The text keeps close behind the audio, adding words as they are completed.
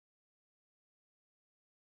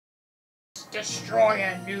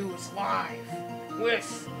Destroyer News Live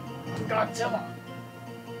with Godzilla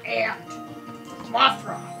and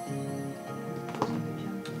Mothra.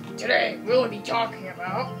 Today we'll be talking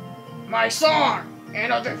about my song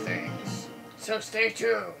and other things, so stay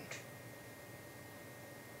tuned.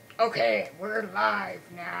 Okay, we're live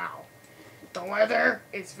now. The weather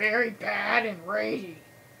is very bad and rainy,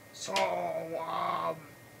 so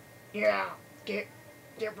yeah, get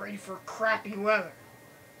ready for crappy weather.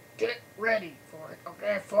 Get ready for it,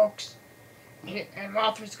 okay, folks? And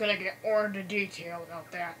Mothra's gonna get more into detail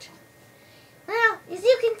about that. Well, as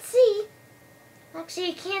you can see, actually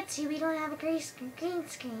you can't see, we don't have a green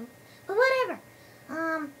screen, but whatever.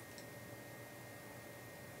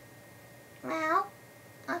 Well,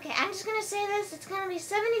 okay, I'm just gonna say this, it's gonna be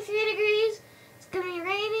 73 degrees, it's gonna be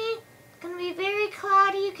rainy, it's gonna be very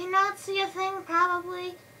cloudy, you cannot see a thing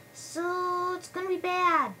probably, so it's gonna be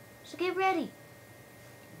bad, so get ready.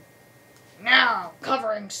 Now,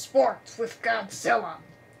 covering sports with Godzilla.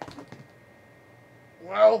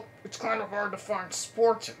 Well, it's kind of hard to find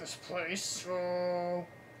sports in this place, so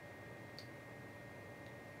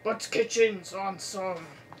let's kitchens on some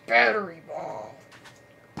battery ball.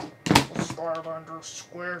 The Skylander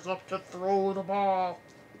squares up to throw the ball,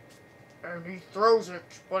 and he throws it,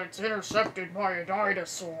 but it's intercepted by a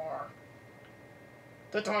dinosaur.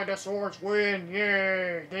 The dinosaurs win,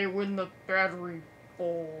 yay! They win the battery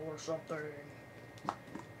bowl or something.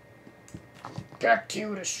 Back to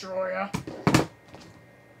you, Destroyer.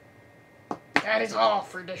 That is all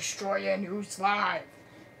for Destroyer News Live.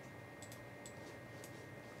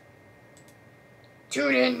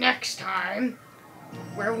 Tune in next time,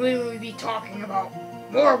 where we will be talking about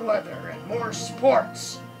more weather and more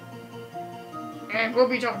sports. And we'll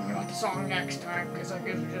be talking about the song next time, because I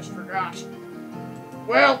guess we just forgot.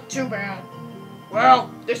 Well, too bad. Well,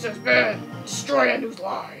 this has been Destroyer News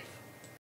Live.